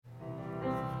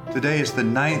Today is the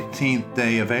 19th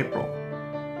day of April,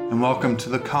 and welcome to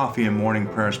the Coffee and Morning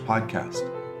Prayers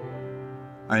podcast.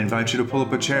 I invite you to pull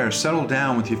up a chair, settle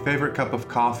down with your favorite cup of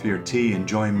coffee or tea, and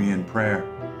join me in prayer.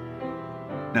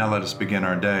 Now let us begin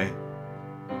our day.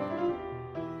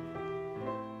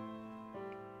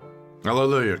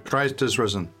 Hallelujah, Christ is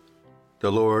risen.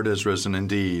 The Lord is risen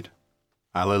indeed.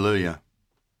 Hallelujah.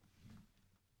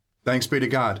 Thanks be to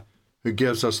God, who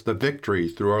gives us the victory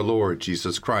through our Lord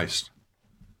Jesus Christ.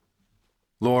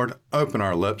 Lord, open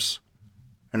our lips,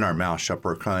 and our mouth shall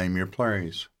proclaim your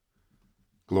praise.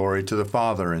 Glory to the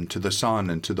Father, and to the Son,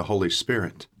 and to the Holy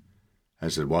Spirit,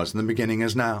 as it was in the beginning,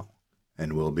 is now,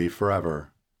 and will be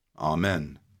forever.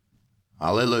 Amen.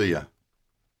 Alleluia.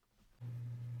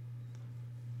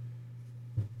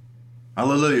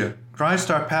 Alleluia.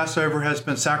 Christ our Passover has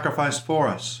been sacrificed for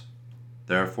us.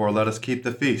 Therefore let us keep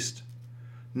the feast,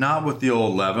 not with the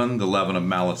old leaven, the leaven of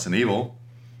malice and evil,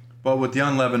 but with the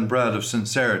unleavened bread of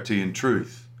sincerity and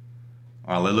truth.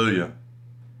 Alleluia.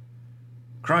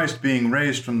 Christ, being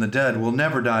raised from the dead, will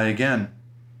never die again.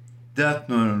 Death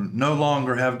no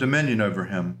longer have dominion over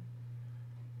him.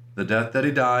 The death that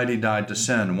he died to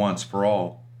sin once for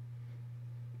all.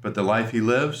 But the life he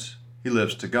lives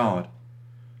to God.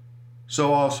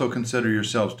 So also consider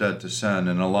yourselves dead to sin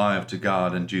and alive to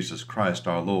God in Jesus Christ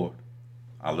our Lord.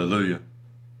 Alleluia.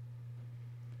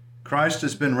 Christ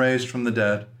has been raised from the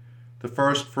dead, the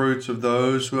first fruits of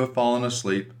those who have fallen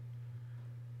asleep.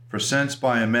 For since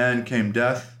by a man came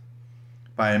death,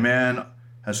 by a man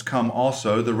has come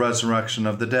also the resurrection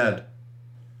of the dead.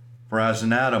 For as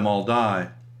in Adam all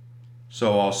die,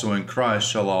 so also in Christ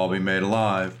shall all be made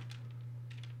alive.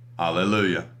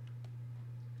 Alleluia.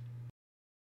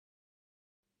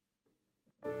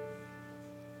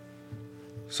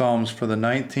 Psalms for the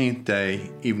 19th day,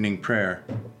 evening prayer.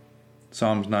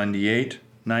 Psalms 98,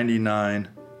 99,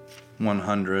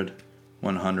 100,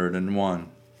 101.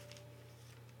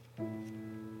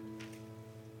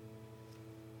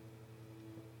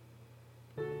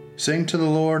 Sing to the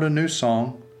Lord a new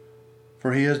song,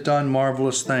 for he has done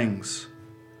marvelous things.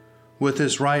 With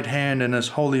his right hand and his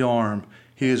holy arm,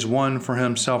 he has won for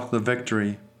himself the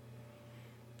victory.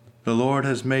 The Lord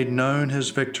has made known his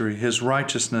victory. His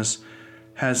righteousness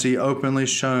has he openly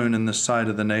shown in the sight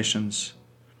of the nations.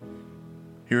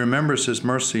 He remembers his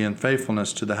mercy and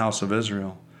faithfulness to the house of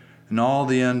Israel, and all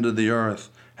the end of the earth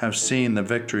have seen the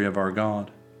victory of our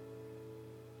God.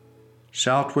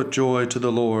 Shout with joy to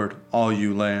the Lord, all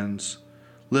you lands.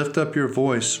 Lift up your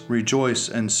voice, rejoice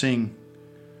and sing.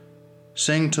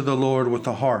 Sing to the Lord with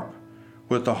the harp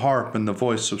and the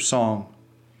voice of song.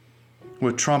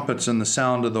 With trumpets and the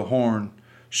sound of the horn,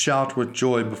 shout with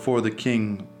joy before the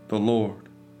King, the Lord.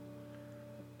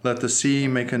 Let the sea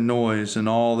make a noise and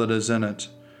all that is in it,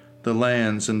 the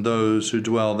lands and those who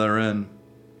dwell therein.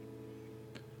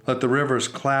 Let the rivers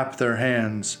clap their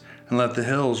hands, and let the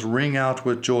hills ring out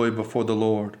with joy before the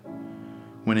Lord,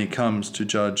 when he comes to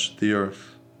judge the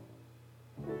earth.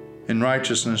 In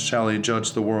righteousness shall he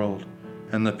judge the world,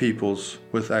 and the peoples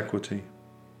with equity.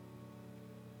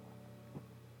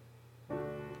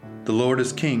 The Lord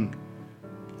is king,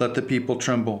 let the people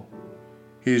tremble.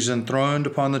 He is enthroned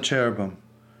upon the cherubim,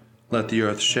 let the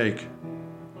earth shake.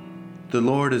 The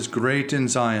Lord is great in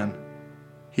Zion.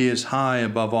 He is high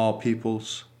above all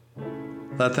peoples.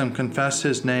 Let them confess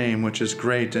his name, which is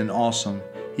great and awesome.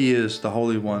 He is the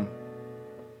Holy One.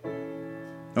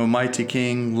 O mighty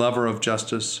King, lover of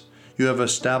justice, you have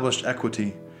established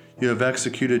equity. You have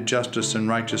executed justice and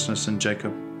righteousness in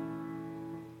Jacob.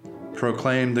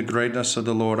 Proclaim the greatness of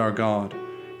the Lord our God,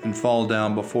 and fall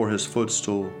down before his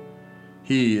footstool.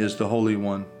 He is the Holy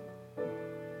One.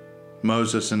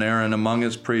 Moses and Aaron among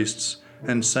his priests,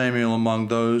 and Samuel among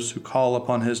those who call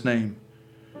upon his name.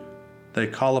 They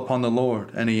call upon the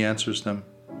Lord, and he answers them.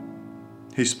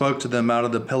 He spoke to them out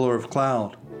of the pillar of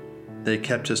cloud. They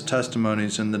kept his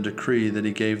testimonies in the decree that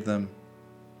he gave them.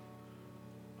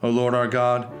 O Lord our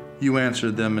God, you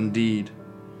answered them indeed.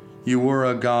 You were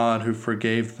a God who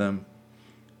forgave them,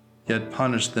 yet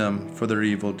punished them for their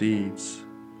evil deeds.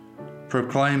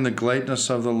 Proclaim the greatness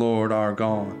of the Lord our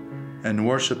God, and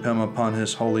worship him upon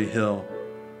his holy hill,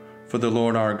 for the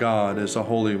Lord our God is a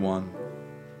holy one.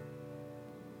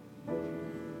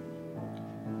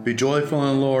 Be joyful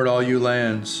in the Lord, all you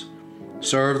lands.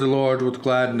 Serve the Lord with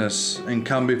gladness, and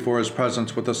come before his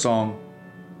presence with a song.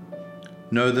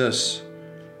 Know this,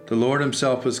 the Lord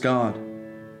himself is God.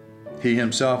 He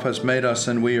himself has made us,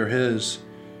 and we are his.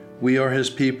 We are his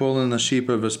people and the sheep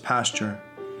of his pasture.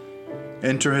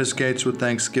 Enter his gates with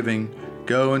thanksgiving.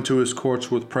 Go into his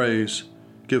courts with praise.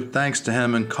 Give thanks to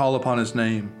him and call upon his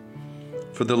name.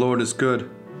 For the Lord is good.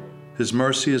 His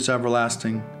mercy is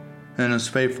everlasting, and his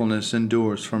faithfulness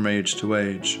endures from age to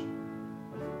age.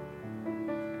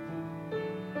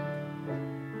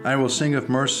 I will sing of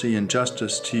mercy and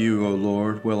justice to you, O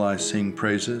Lord, will I sing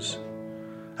praises.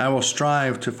 I will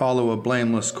strive to follow a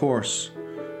blameless course.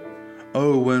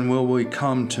 Oh, when will we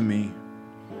come to me?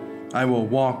 I will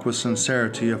walk with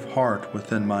sincerity of heart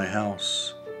within my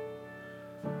house.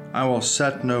 I will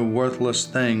set no worthless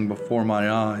thing before my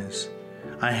eyes.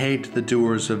 I hate the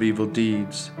doers of evil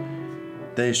deeds.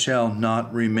 They shall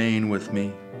not remain with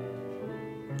me.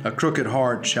 A crooked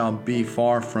heart shall be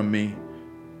far from me.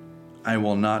 I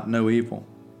will not know evil.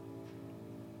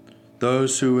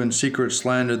 Those who in secret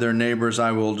slander their neighbors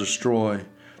I will destroy.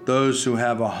 Those who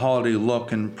have a haughty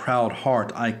look and proud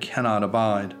heart I cannot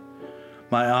abide.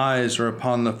 My eyes are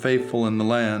upon the faithful in the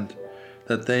land,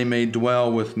 that they may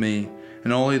dwell with me,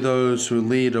 and only those who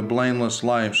lead a blameless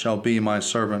life shall be my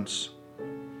servants.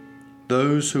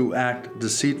 Those who act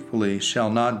deceitfully shall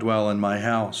not dwell in my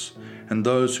house, and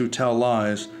those who tell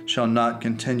lies shall not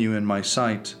continue in my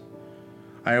sight.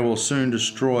 I will soon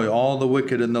destroy all the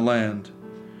wicked in the land,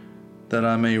 that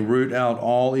I may root out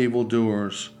all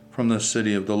evildoers from the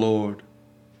city of the Lord.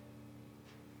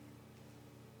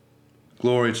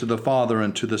 Glory to the Father,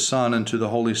 and to the Son, and to the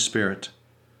Holy Spirit,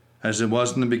 as it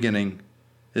was in the beginning,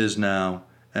 is now,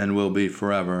 and will be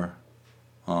forever.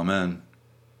 Amen.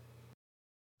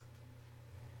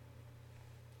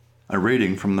 A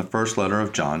reading from the first letter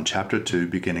of John, chapter 2,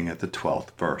 beginning at the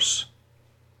 12th verse.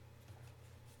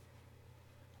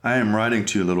 I am writing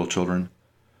to you, little children,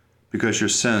 because your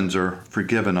sins are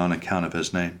forgiven on account of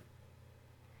his name.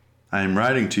 I am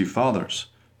writing to you, fathers,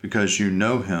 because you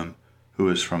know him who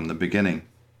is from the beginning.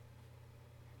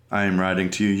 I am writing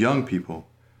to you, young people,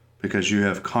 because you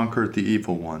have conquered the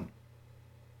evil one.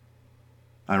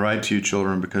 I write to you,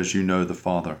 children, because you know the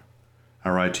Father. I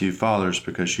write to you, fathers,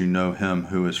 because you know him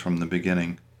who is from the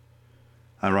beginning.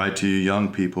 I write to you,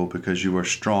 young people, because you are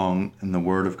strong, and the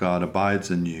word of God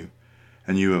abides in you,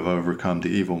 and you have overcome the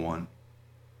evil one.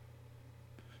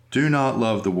 Do not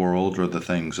love the world or the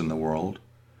things in the world.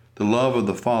 The love of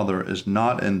the Father is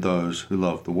not in those who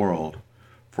love the world.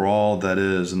 For all that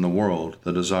is in the world,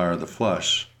 the desire of the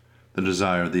flesh, the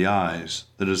desire of the eyes,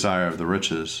 the desire of the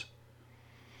riches,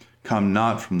 come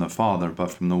not from the Father,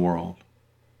 but from the world.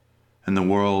 And the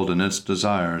world and its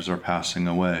desires are passing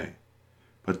away,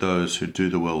 but those who do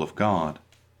the will of God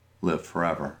live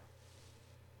forever.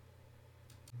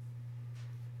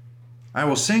 I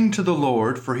will sing to the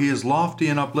Lord, for he is lofty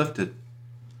and uplifted.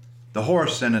 The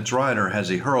horse and its rider has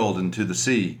he hurled into the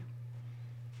sea.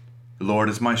 The Lord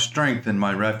is my strength and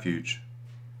my refuge.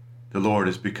 The Lord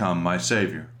has become my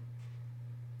Savior.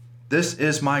 This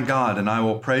is my God, and I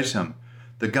will praise him,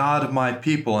 the God of my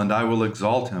people, and I will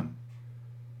exalt him.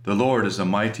 The Lord is a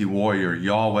mighty warrior,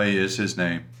 Yahweh is his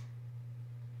name.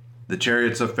 The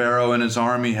chariots of Pharaoh and his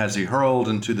army has he hurled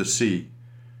into the sea.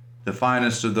 The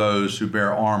finest of those who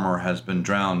bear armor has been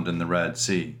drowned in the Red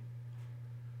Sea.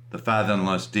 The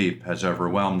fathomless deep has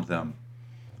overwhelmed them.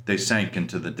 They sank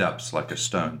into the depths like a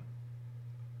stone.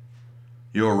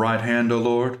 Your right hand, O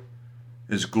Lord,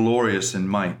 is glorious in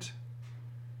might.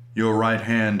 Your right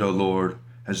hand, O Lord,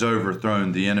 has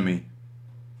overthrown the enemy.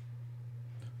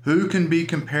 Who can be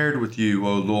compared with you,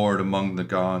 O Lord, among the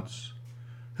gods?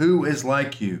 Who is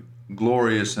like you,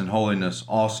 glorious in holiness,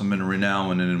 awesome in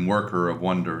renown, and in worker of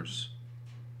wonders?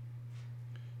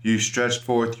 You stretched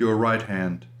forth your right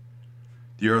hand.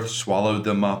 The earth swallowed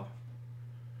them up.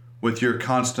 With your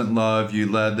constant love you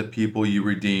led the people you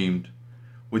redeemed.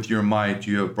 With your might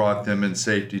you have brought them in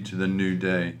safety to the new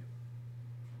day.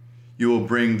 You will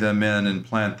bring them in and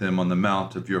plant them on the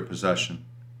mount of your possession.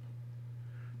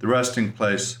 The resting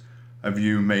place of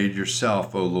you made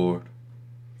yourself, O Lord,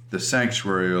 the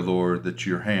sanctuary, O Lord, that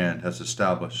your hand has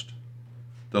established.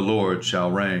 The Lord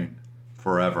shall reign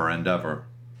forever and ever.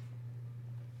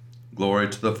 Glory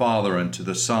to the Father, and to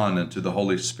the Son, and to the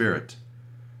Holy Spirit,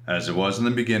 as it was in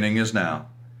the beginning, is now,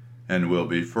 and will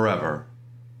be forever.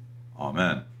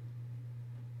 Amen.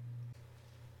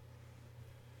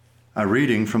 A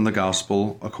reading from the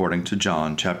Gospel according to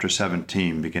John, chapter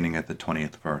 17, beginning at the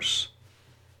 20th verse.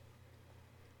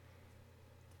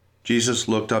 Jesus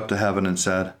looked up to heaven and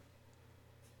said,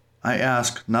 I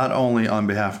ask not only on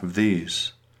behalf of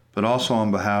these, but also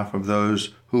on behalf of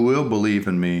those who will believe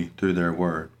in me through their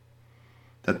word,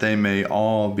 that they may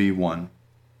all be one.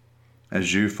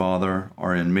 As you, Father,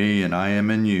 are in me and I am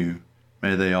in you,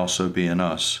 may they also be in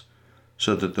us,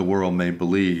 so that the world may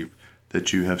believe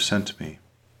that you have sent me.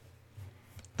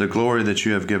 The glory that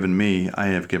you have given me, I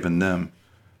have given them,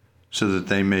 so that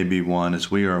they may be one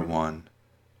as we are one,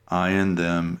 I in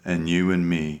them and you in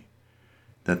me,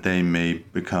 that they may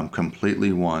become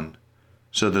completely one,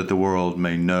 so that the world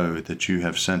may know that you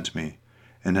have sent me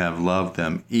and have loved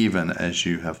them even as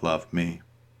you have loved me.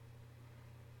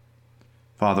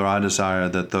 Father, I desire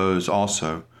that those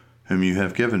also whom you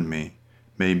have given me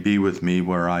may be with me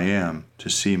where I am to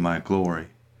see my glory,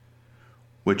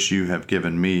 which you have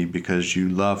given me because you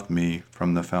loved me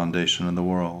from the foundation of the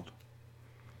world.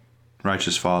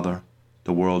 Righteous Father,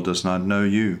 the world does not know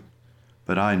you,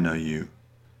 but I know you,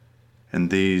 and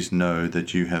these know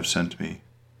that you have sent me.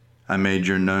 I made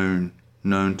your known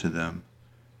to them,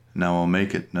 and I will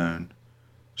make it known,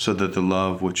 so that the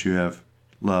love which you have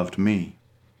loved me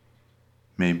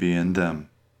may be in them,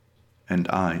 and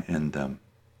I in them.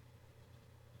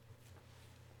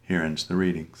 Here ends the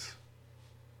readings.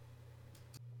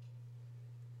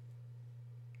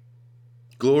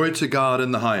 Glory to God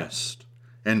in the highest,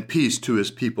 and peace to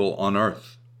his people on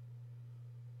earth.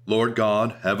 Lord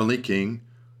God, heavenly King,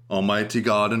 almighty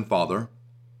God and Father,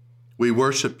 we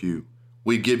worship you,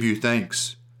 we give you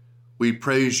thanks, we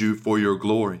praise you for your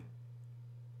glory.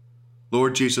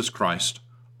 Lord Jesus Christ,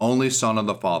 only Son of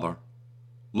the Father,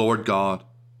 Lord God,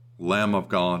 Lamb of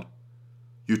God,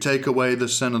 you take away the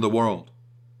sin of the world.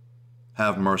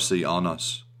 Have mercy on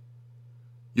us.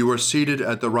 You are seated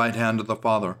at the right hand of the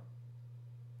Father.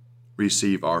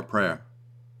 Receive our prayer.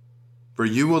 For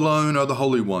you alone are the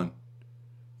Holy One.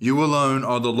 You alone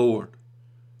are the Lord.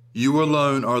 You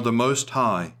alone are the Most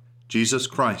High, Jesus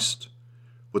Christ,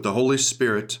 with the Holy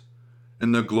Spirit,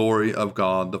 in the glory of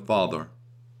God the Father.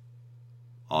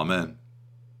 Amen.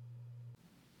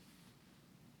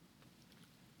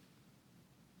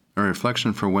 A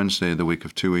reflection for Wednesday, the week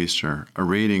of 2 Easter, a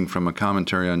reading from a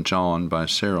commentary on John by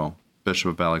Cyril,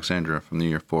 Bishop of Alexandria, from the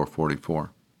year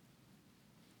 444.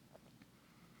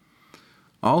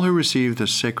 All who receive the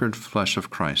sacred flesh of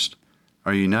Christ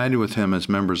are united with him as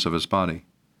members of his body.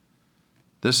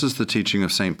 This is the teaching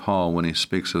of St. Paul when he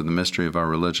speaks of the mystery of our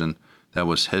religion that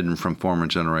was hidden from former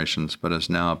generations, but has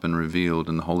now been revealed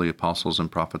in the holy apostles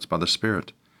and prophets by the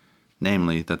Spirit,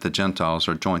 namely, that the Gentiles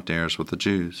are joint heirs with the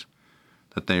Jews,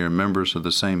 that they are members of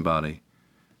the same body,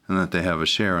 and that they have a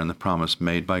share in the promise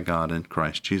made by God in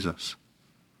Christ Jesus.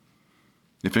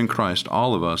 If in Christ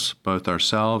all of us, both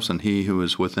ourselves and he who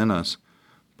is within us,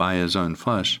 by his own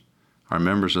flesh, are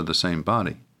members of the same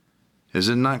body, is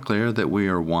it not clear that we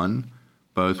are one,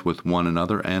 both with one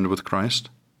another and with Christ?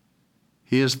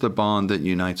 He is the bond that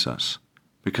unites us,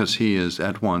 because he is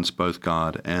at once both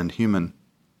God and human.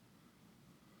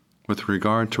 With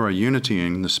regard to our unity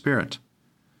in the Spirit,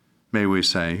 may we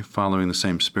say, following the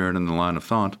same Spirit in the line of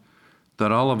thought,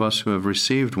 that all of us who have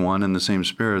received one and the same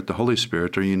Spirit, the Holy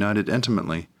Spirit, are united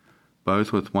intimately,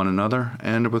 both with one another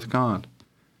and with God.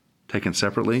 Taken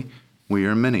separately, we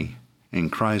are many,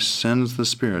 and Christ sends the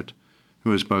Spirit,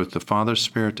 who is both the Father's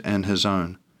Spirit and his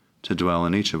own, to dwell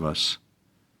in each of us.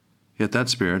 Yet that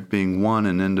Spirit, being one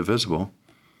and indivisible,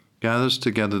 gathers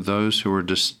together those who are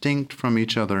distinct from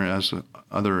each other as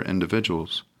other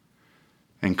individuals,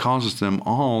 and causes them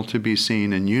all to be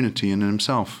seen in unity in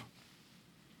himself.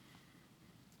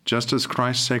 Just as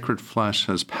Christ's sacred flesh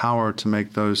has power to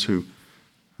make those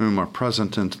whom are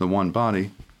present into the one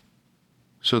body,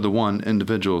 so the one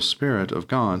individual Spirit of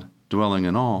God, dwelling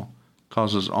in all,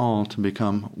 causes all to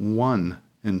become one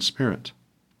in spirit.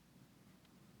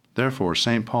 Therefore,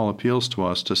 St. Paul appeals to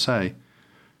us to say,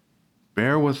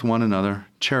 bear with one another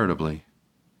charitably,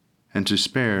 and to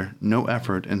spare no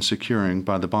effort in securing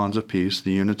by the bonds of peace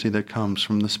the unity that comes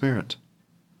from the Spirit.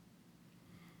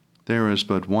 There is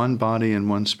but one body and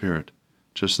one Spirit,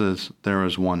 just as there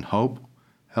is one hope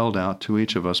held out to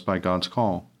each of us by God's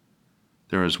call.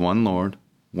 There is one Lord,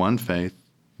 one faith,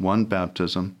 one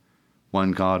baptism,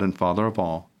 one God and Father of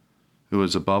all, who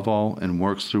is above all and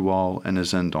works through all and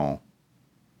is in all.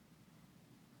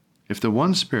 If the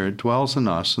one Spirit dwells in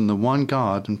us, and the one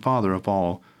God and Father of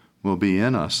all will be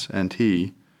in us, and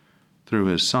he, through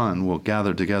his Son, will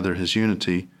gather together his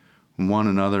unity with one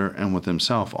another and with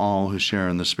himself all who share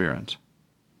in the Spirit.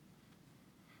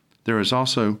 There is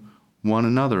also one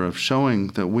another of showing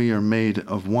that we are made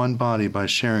of one body by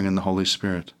sharing in the Holy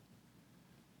Spirit.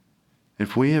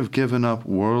 If we have given up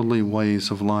worldly ways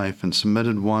of life and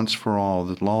submitted once for all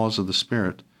the laws of the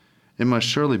Spirit, it must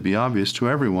surely be obvious to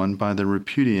everyone by their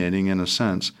repudiating, in a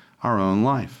sense, our own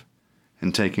life,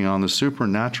 and taking on the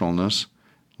supernaturalness,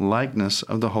 likeness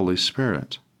of the Holy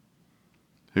Spirit,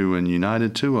 who, when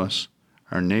united to us,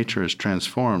 our nature is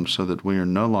transformed so that we are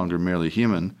no longer merely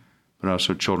human, but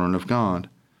also children of God,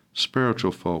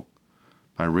 spiritual folk,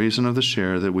 by reason of the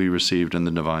share that we received in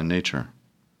the divine nature.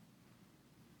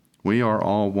 We are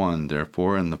all one,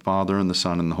 therefore, in the Father and the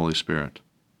Son and the Holy Spirit.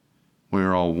 We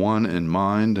are all one in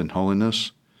mind and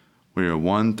holiness, We are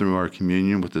one through our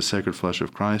communion with the sacred flesh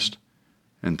of Christ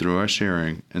and through our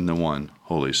sharing in the one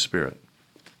Holy Spirit.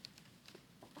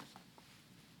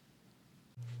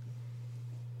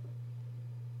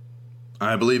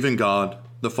 I believe in God,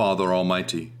 the Father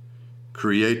Almighty,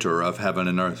 creator of heaven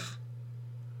and earth.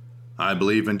 I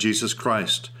believe in Jesus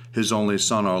Christ, his only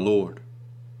Son, our Lord.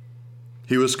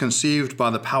 He was conceived by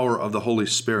the power of the Holy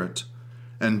Spirit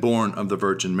and born of the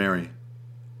Virgin Mary,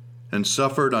 and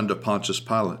suffered under Pontius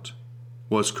Pilate,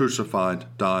 was crucified,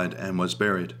 died, and was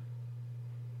buried.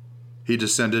 He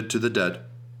descended to the dead.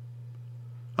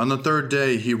 On the third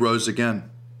day he rose again.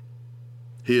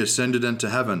 He ascended into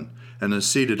heaven and is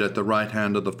seated at the right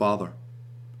hand of the Father.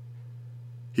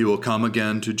 He will come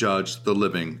again to judge the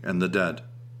living and the dead.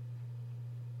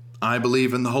 I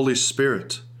believe in the Holy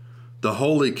Spirit, the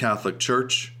Holy Catholic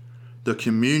Church, the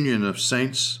communion of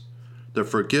saints, the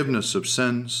forgiveness of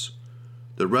sins,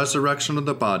 the resurrection of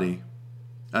the body,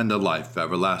 and the life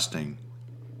everlasting.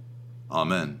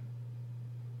 Amen.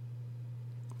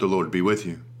 The Lord be with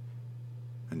you,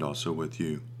 and also with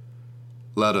you.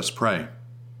 Let us pray.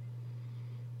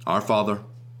 Our Father,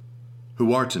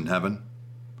 who art in heaven,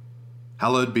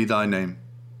 hallowed be thy name.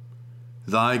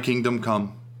 Thy kingdom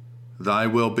come, thy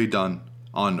will be done,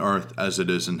 on earth as it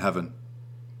is in heaven.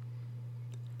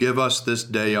 Give us this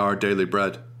day our daily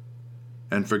bread,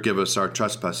 and forgive us our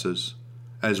trespasses,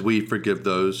 as we forgive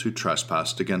those who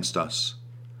trespass against us.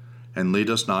 And lead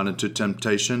us not into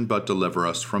temptation, but deliver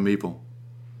us from evil.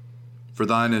 For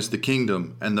thine is the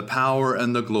kingdom, and the power,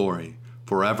 and the glory,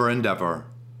 forever and ever.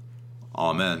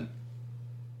 Amen.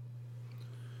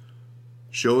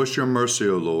 Show us your mercy,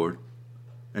 O Lord,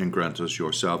 and grant us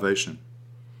your salvation.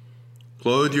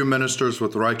 Clothe your ministers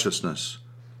with righteousness.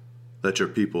 Let your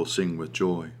people sing with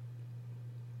joy.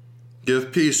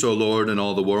 Give peace, O Lord, in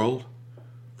all the world,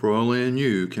 for only in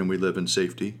you can we live in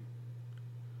safety.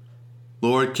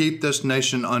 Lord, keep this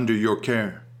nation under your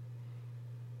care,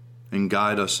 and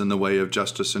guide us in the way of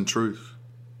justice and truth.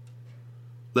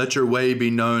 Let your way be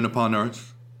known upon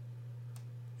earth,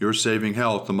 your saving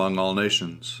health among all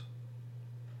nations.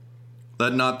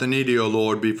 Let not the needy, O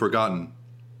Lord, be forgotten,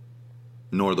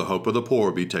 nor the hope of the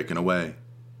poor be taken away.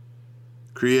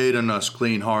 Create in us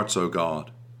clean hearts, O God,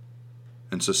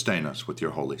 and sustain us with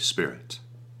your Holy Spirit.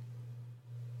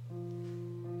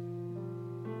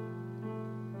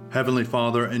 Heavenly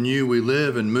Father, in you we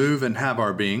live and move and have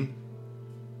our being.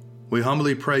 We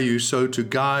humbly pray you so to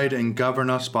guide and govern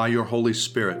us by your Holy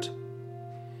Spirit,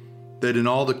 that in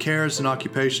all the cares and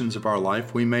occupations of our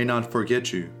life we may not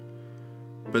forget you,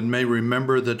 but may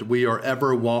remember that we are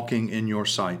ever walking in your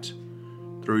sight,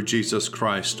 through Jesus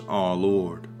Christ our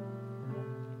Lord.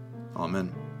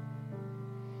 Amen.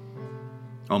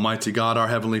 Almighty God, our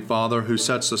Heavenly Father, who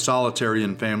sets the solitary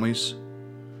in families,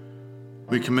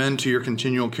 we commend to your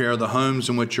continual care the homes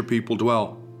in which your people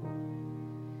dwell.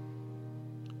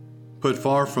 Put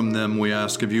far from them, we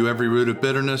ask of you, every root of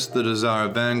bitterness, the desire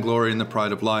of vainglory, and the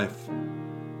pride of life.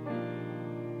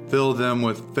 Fill them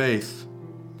with faith,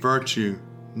 virtue,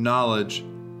 knowledge,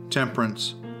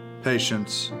 temperance,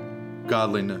 patience,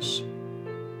 godliness.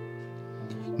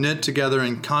 Knit together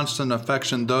in constant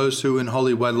affection those who in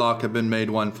holy wedlock have been made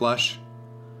one flesh.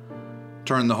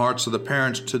 Turn the hearts of the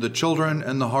parents to the children,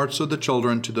 and the hearts of the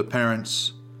children to the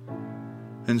parents,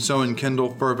 and so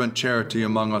enkindle fervent charity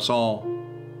among us all,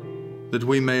 that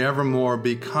we may evermore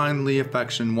be kindly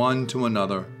affection one to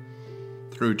another,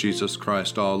 through Jesus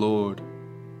Christ our Lord.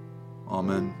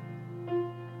 Amen.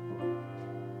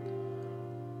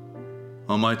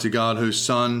 Almighty God, whose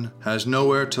Son has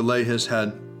nowhere to lay his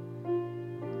head,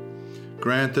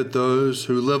 grant that those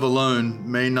who live alone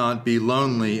may not be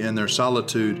lonely in their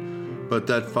solitude, but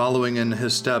that following in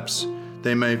his steps,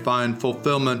 they may find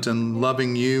fulfillment in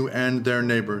loving you and their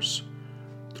neighbors,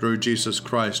 through Jesus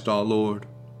Christ our Lord.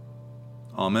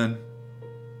 Amen.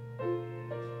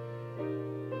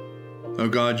 O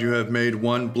God, you have made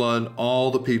one blood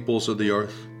all the peoples of the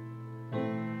earth,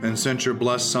 and sent your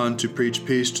blessed Son to preach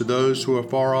peace to those who are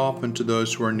far off and to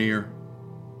those who are near.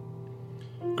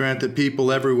 Grant that people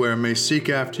everywhere may seek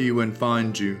after you and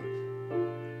find you.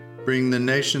 Bring the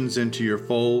nations into your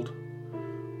fold.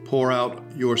 Pour out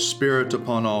your Spirit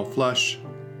upon all flesh,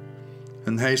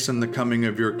 and hasten the coming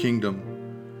of your kingdom,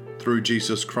 through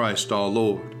Jesus Christ our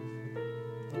Lord.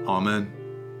 Amen.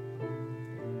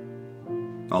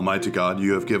 Almighty God,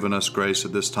 you have given us grace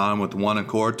at this time with one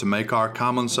accord to make our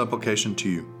common supplication to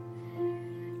you.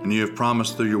 And you have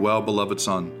promised through your well-beloved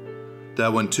Son,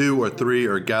 that when 2 or 3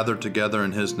 are gathered together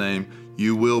in his name,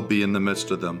 you will be in the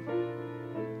midst of them.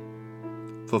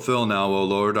 Fulfill now, O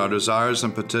Lord, our desires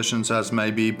and petitions as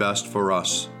may be best for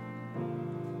us.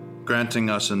 granting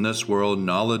us in this world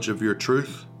knowledge of your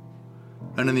truth,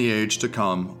 and in the age to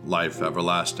come life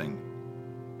everlasting.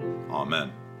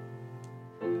 Amen.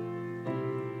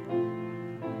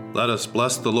 Let us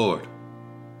bless the Lord.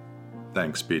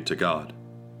 Thanks be to God.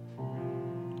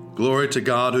 Glory to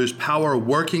God, whose power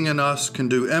working in us can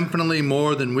do infinitely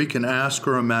more than we can ask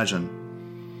or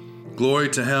imagine. Glory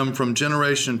to him from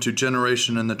generation to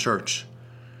generation in the church,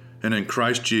 and in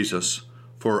Christ Jesus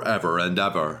forever and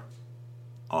ever.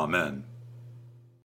 Amen.